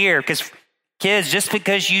can hear. Because kids, just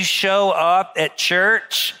because you show up at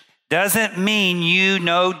church doesn't mean you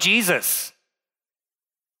know Jesus.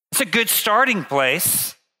 It's a good starting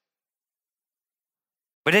place.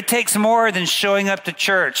 But it takes more than showing up to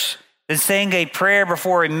church, than saying a prayer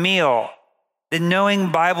before a meal, than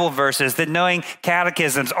knowing Bible verses, than knowing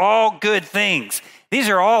catechisms, all good things. These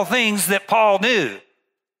are all things that Paul knew.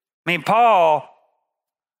 I mean, Paul,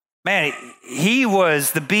 man, he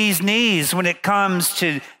was the bee's knees when it comes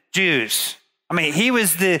to Jews. I mean, he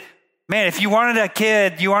was man, if you wanted a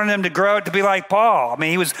kid, you wanted him to grow up to be like Paul. I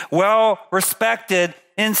mean, he was well respected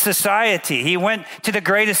in society. He went to the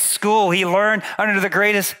greatest school. He learned under the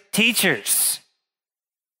greatest teachers.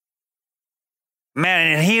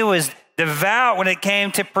 Man, and he was devout when it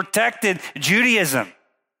came to protected Judaism,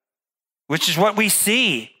 which is what we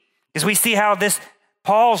see, because we see how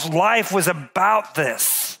Paul's life was about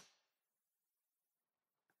this.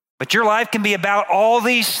 But your life can be about all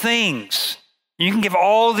these things. You can give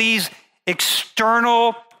all these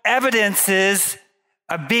external evidences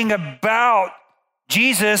of being about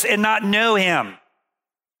Jesus and not know him.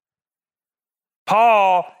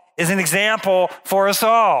 Paul is an example for us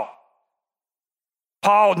all.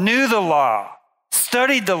 Paul knew the law,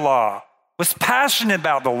 studied the law, was passionate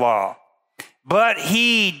about the law, but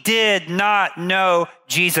he did not know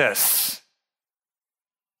Jesus.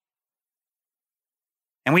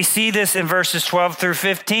 And we see this in verses 12 through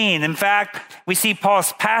 15. In fact, we see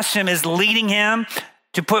Paul's passion is leading him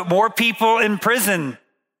to put more people in prison.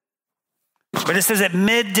 But it says at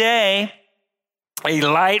midday, a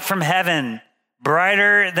light from heaven,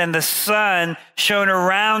 brighter than the sun, shone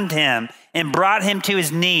around him and brought him to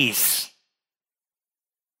his knees.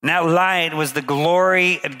 And that light was the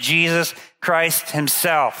glory of Jesus Christ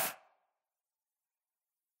himself.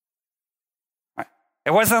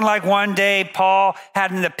 It wasn't like one day Paul had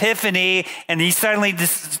an epiphany and he suddenly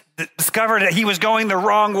discovered that he was going the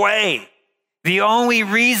wrong way. The only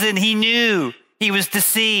reason he knew he was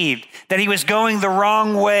deceived, that he was going the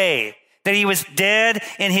wrong way, that he was dead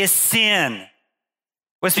in his sin,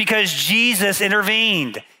 was because Jesus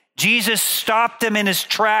intervened. Jesus stopped him in his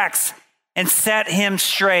tracks and set him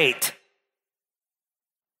straight.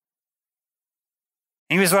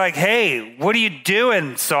 He was like, hey, what are you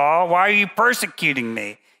doing, Saul? Why are you persecuting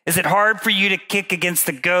me? Is it hard for you to kick against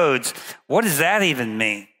the goads? What does that even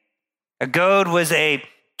mean? A goad was a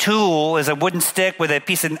tool, is a wooden stick with a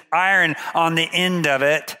piece of iron on the end of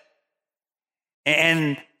it.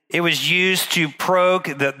 And it was used to probe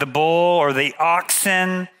the bull or the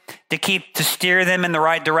oxen to steer them in the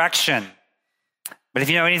right direction. But if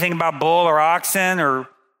you know anything about bull or oxen,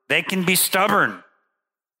 they can be stubborn.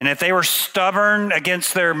 And if they were stubborn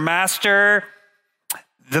against their master,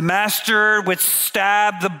 the master would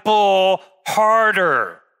stab the bull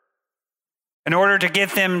harder in order to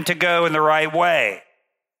get them to go in the right way.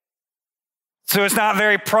 So it's not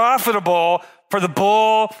very profitable for the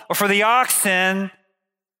bull or for the oxen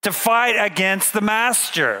to fight against the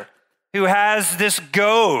master who has this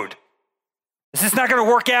goad. This is not going to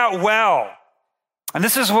work out well. And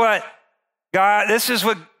this is what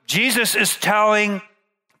Jesus is telling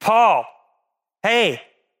Paul. Hey,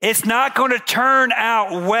 it's not going to turn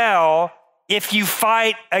out well if you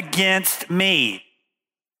fight against me.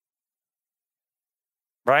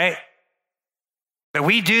 Right? But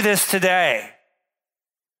we do this today.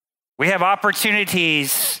 We have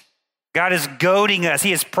opportunities. God is goading us.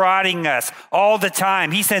 He is prodding us all the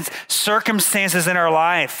time. He sends circumstances in our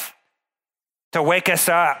life to wake us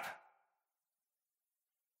up.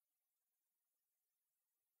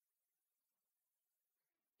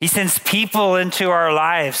 He sends people into our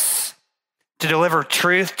lives to deliver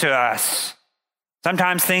truth to us.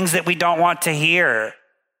 Sometimes things that we don't want to hear.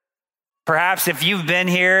 Perhaps if you've been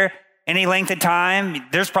here any length of time,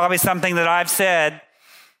 there's probably something that I've said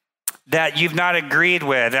that you've not agreed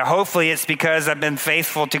with. And hopefully it's because I've been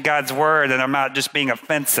faithful to God's word and I'm not just being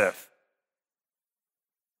offensive.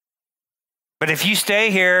 But if you stay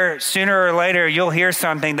here, sooner or later, you'll hear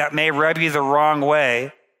something that may rub you the wrong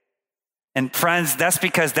way. And friends, that's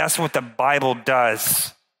because that's what the Bible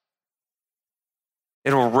does.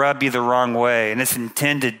 It'll rub you the wrong way, and it's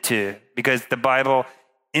intended to, because the Bible,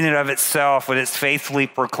 in and of itself, when it's faithfully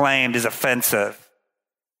proclaimed, is offensive.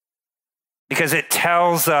 Because it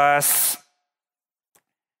tells us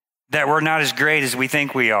that we're not as great as we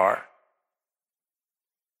think we are.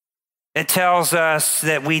 It tells us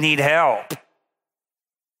that we need help.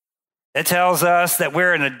 It tells us that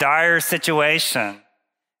we're in a dire situation.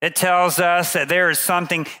 It tells us that there is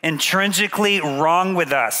something intrinsically wrong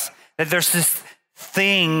with us, that there's this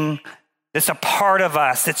thing that's a part of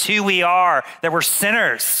us, that's who we are, that we're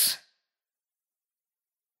sinners.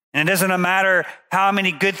 And it doesn't matter how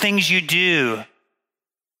many good things you do,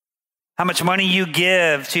 how much money you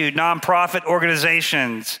give to nonprofit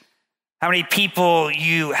organizations, how many people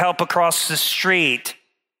you help across the street,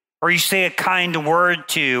 or you say a kind word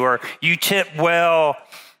to, or you tip well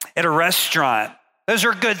at a restaurant. Those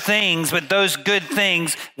are good things, but those good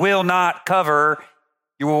things will not cover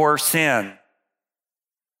your sin.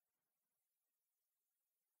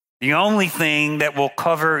 The only thing that will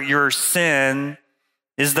cover your sin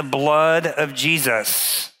is the blood of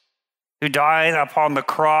Jesus, who died upon the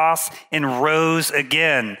cross and rose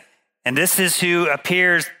again. And this is who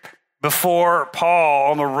appears before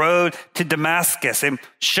Paul on the road to Damascus and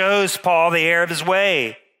shows Paul the error of his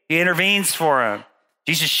way. He intervenes for him.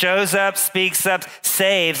 Jesus shows up, speaks up,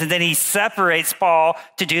 saves, and then he separates Paul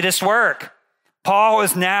to do this work. Paul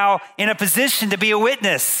is now in a position to be a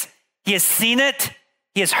witness. He has seen it,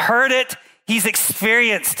 he has heard it, he's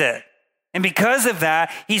experienced it. And because of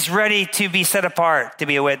that, he's ready to be set apart to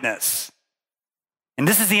be a witness. And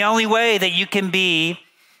this is the only way that you can be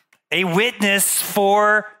a witness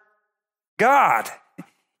for God.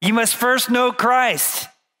 You must first know Christ.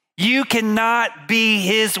 You cannot be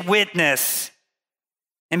his witness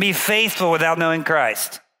and be faithful without knowing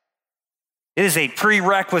Christ. It is a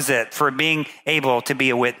prerequisite for being able to be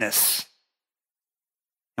a witness.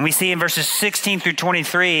 And we see in verses 16 through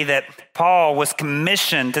 23 that Paul was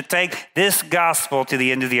commissioned to take this gospel to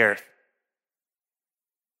the end of the earth.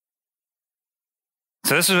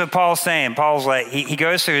 So this is what Paul's saying. Paul's like, he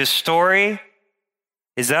goes through his story,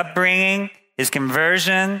 his upbringing, his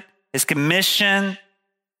conversion, his commission,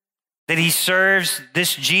 that he serves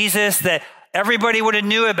this Jesus that everybody would have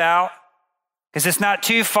knew about, because it's not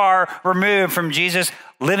too far removed from Jesus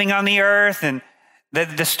living on the earth and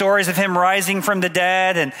the stories of him rising from the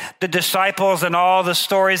dead and the disciples and all the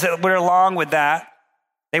stories that went along with that.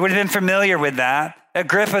 They would have been familiar with that.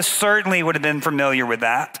 Agrippa certainly would have been familiar with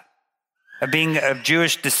that, of being of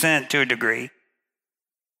Jewish descent to a degree.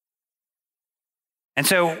 And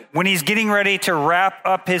so when he's getting ready to wrap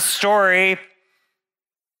up his story,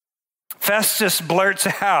 Festus blurts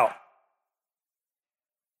out.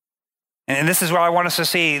 And this is what I want us to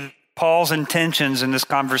see Paul's intentions in this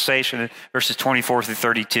conversation in verses 24 through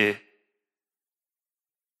 32.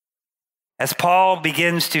 As Paul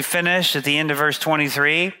begins to finish at the end of verse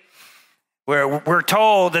 23, where we're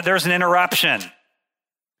told that there's an interruption.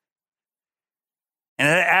 And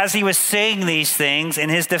as he was saying these things in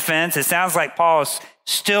his defense, it sounds like Paul is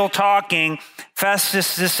still talking.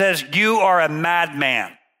 Festus just says, "You are a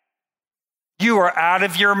madman. You are out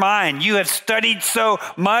of your mind. You have studied so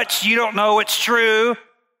much, you don't know what's true."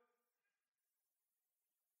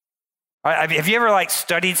 Have you ever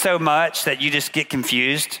studied so much that you just get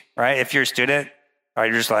confused, right? If you're a student, right,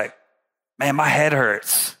 you're just like, man, my head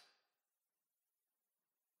hurts.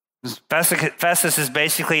 Festus is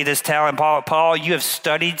basically just telling Paul, you have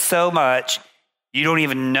studied so much, you don't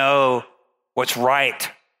even know what's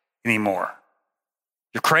right anymore.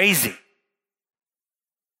 You're crazy.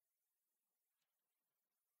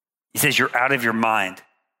 He says, you're out of your mind.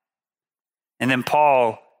 And then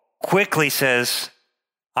Paul quickly says,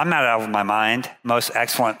 I'm not out of my mind, most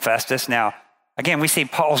excellent Festus. Now, again, we see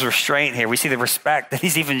Paul's restraint here. We see the respect that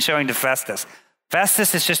he's even showing to Festus.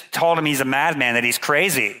 Festus has just told him he's a madman, that he's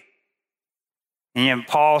crazy. And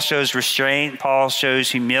Paul shows restraint. Paul shows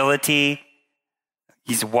humility.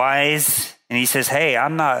 He's wise. And he says, hey,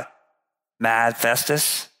 I'm not mad,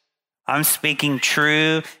 Festus. I'm speaking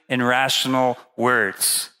true and rational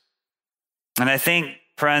words. And I think,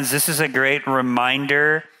 friends, this is a great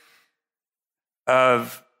reminder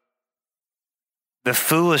of the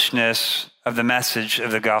foolishness of the message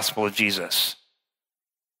of the gospel of Jesus,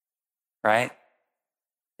 right?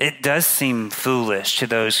 It does seem foolish to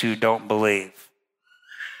those who don't believe,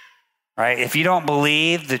 right? If you don't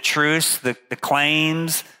believe the truths, the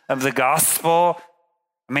claims of the gospel,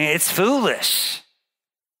 I mean, it's foolish.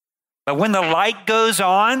 But when the light goes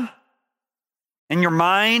on in your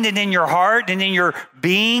mind and in your heart and in your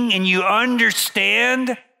being, and you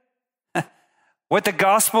understand what the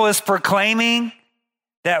gospel is proclaiming,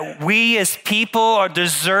 that we as people are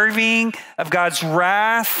deserving of God's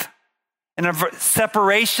wrath and of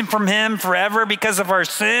separation from him forever because of our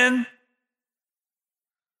sin.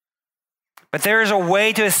 But there is a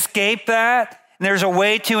way to escape that, and there's a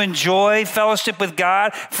way to enjoy fellowship with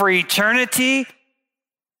God for eternity.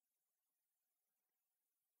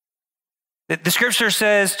 The scripture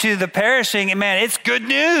says to the perishing, man, it's good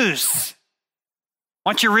news.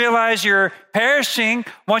 Once you realize you're perishing,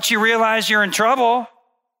 once you realize you're in trouble,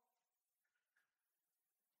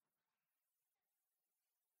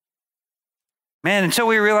 man, until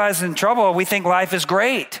we realize in trouble, we think life is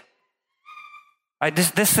great.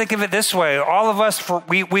 Just think of it this way. All of us, from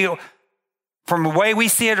the way we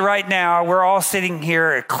see it right now, we're all sitting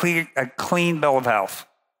here a clean bill of health.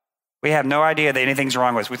 We have no idea that anything's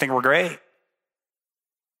wrong with us. We think we're great.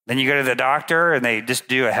 Then you go to the doctor and they just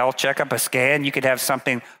do a health checkup, a scan. You could have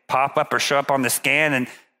something pop up or show up on the scan, and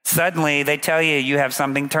suddenly they tell you you have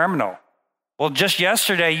something terminal. Well, just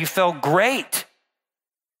yesterday you felt great.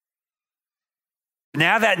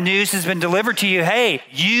 Now that news has been delivered to you. Hey,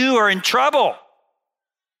 you are in trouble.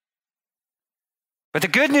 But the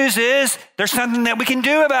good news is there's something that we can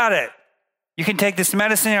do about it. You can take this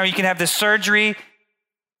medicine or you can have this surgery,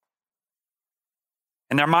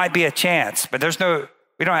 and there might be a chance, but that's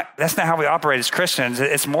not how we operate as Christians.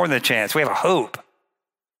 It's more than a chance. We have a hope.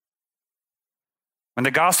 When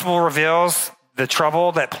the gospel reveals the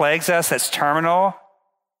trouble that plagues us, that's terminal,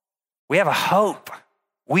 we have a hope.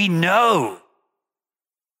 We know.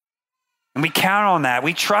 And we count on that.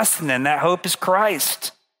 We trust in them. That hope is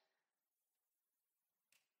Christ.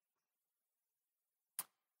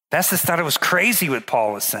 Festus thought it was crazy what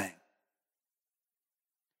Paul was saying.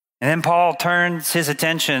 And then Paul turns his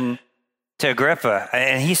attention to Agrippa,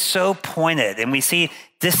 and he's so pointed, and we see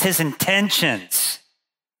just his intentions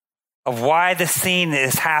of why the scene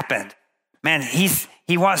has happened. Man,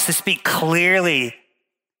 he wants to speak clearly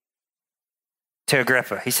to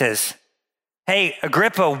Agrippa. He says, hey,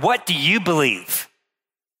 Agrippa, what do you believe?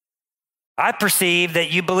 I perceive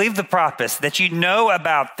that you believe the prophets, that you know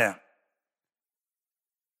about them.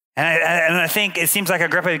 And I think it seems like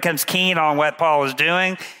Agrippa becomes keen on what Paul is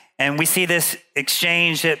doing. And we see this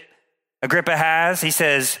exchange that Agrippa has. He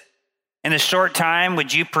says, in a short time,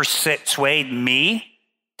 would you persuade me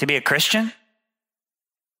to be a Christian?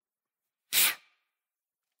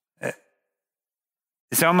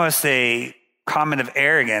 It's almost a comment of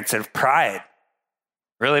arrogance, of pride.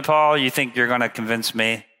 Really, Paul, you think you're going to convince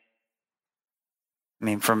me? I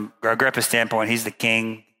mean, from Agrippa's standpoint, he's the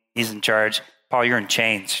king. He's in charge. Paul, you're in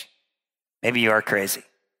chains. Maybe you are crazy.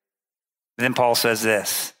 But then Paul says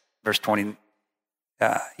this, verse 20.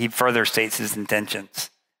 He further states his intentions.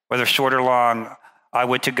 Whether short or long, I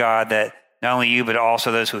would to God that not only you, but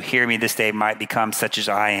also those who hear me this day might become such as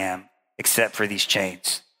I am, except for these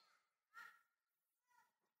chains.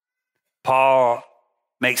 Paul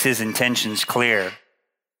makes his intentions clear,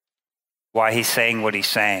 why he's saying what he's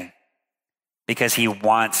saying, because he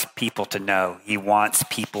wants people to know. He wants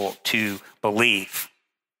people to believe.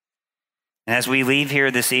 And as we leave here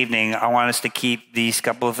this evening, I want us to keep these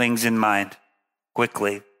couple of things in mind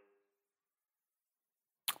quickly.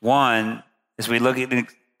 One, as we look at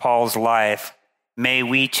Paul's life, may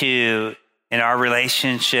we too, in our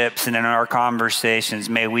relationships and in our conversations,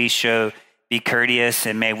 may we be courteous,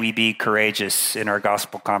 and may we be courageous in our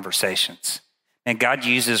gospel conversations. And God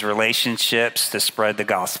uses relationships to spread the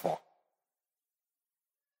gospel.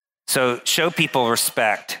 So show people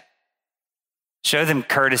respect. Show them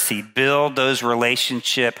courtesy. Build those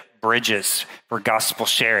relationship bridges for gospel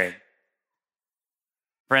sharing.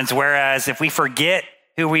 Friends, whereas if we forget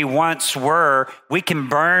who we once were, we can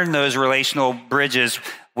burn those relational bridges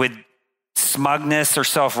with smugness or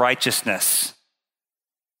self-righteousness.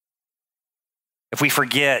 If we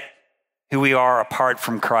forget who we are apart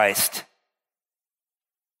from Christ.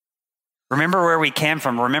 Remember where we came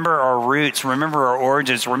from. Remember our roots. Remember our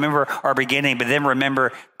origins. Remember our beginning, but then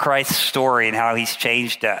remember Christ's story and how he's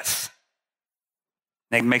changed us.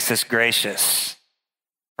 That makes us gracious.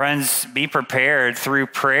 Friends, be prepared through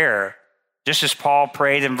prayer. Just as Paul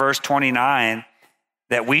prayed in verse 29,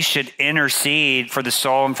 that we should intercede for the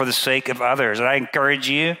soul and for the sake of others. And I encourage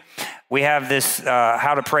you, we have this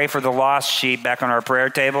how to pray for the lost sheet back on our prayer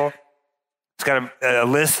table. It's got a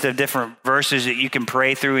list of different verses that you can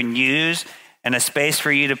pray through and use, and a space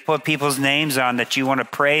for you to put people's names on that you want to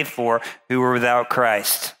pray for who are without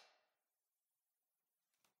Christ.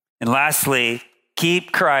 And lastly,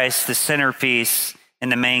 keep Christ the centerpiece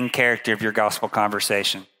and the main character of your gospel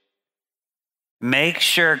conversation. Make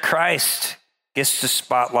sure Christ gets the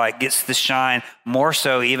spotlight, gets the shine, more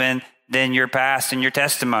so even than your past and your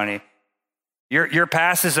testimony. Your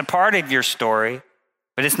past is a part of your story,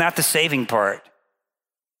 but it's not the saving part.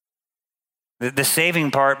 The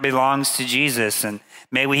saving part belongs to Jesus, and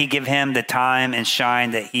may we give him the time and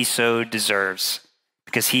shine that he so deserves,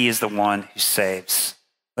 because he is the one who saves.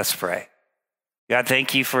 Let's pray. God,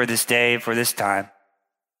 thank you for this day, for this time.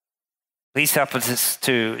 Please help us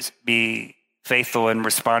to be faithful and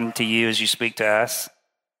respond to you as you speak to us.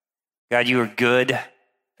 God, you are good.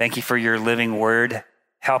 Thank you for your living word.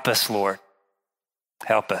 Help us, Lord.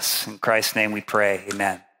 Help us. In Christ's name we pray.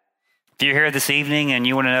 Amen. If you're here this evening and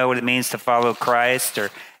you want to know what it means to follow Christ, or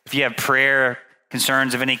if you have prayer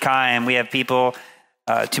concerns of any kind, we have people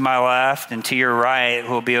to my left and to your right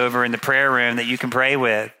who will be over in the prayer room that you can pray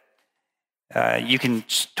with. You can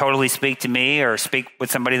totally speak to me or speak with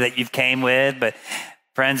somebody that you've came with. But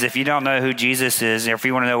friends, if you don't know who Jesus is, or if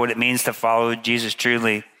you want to know what it means to follow Jesus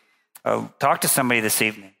truly, talk to somebody this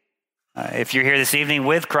evening. If you're here this evening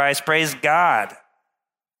with Christ, praise God.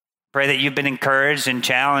 Pray that you've been encouraged and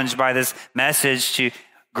challenged by this message to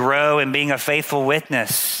grow in being a faithful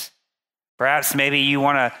witness. Perhaps maybe you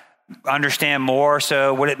want to understand more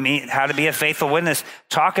so what it means, how to be a faithful witness.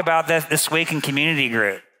 Talk about that this week in community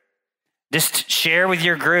group. Just share with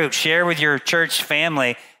your group, share with your church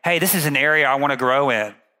family. Hey, this is an area I want to grow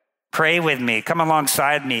in. Pray with me, come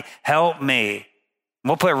alongside me, help me.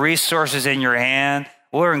 We'll put resources in your hand.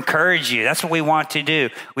 We'll encourage you. That's what we want to do.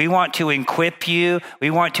 We want to equip you.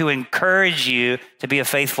 We want to encourage you to be a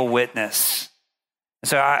faithful witness.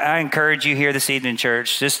 So I encourage you here this evening,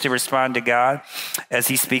 church, just to respond to God as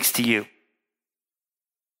he speaks to you.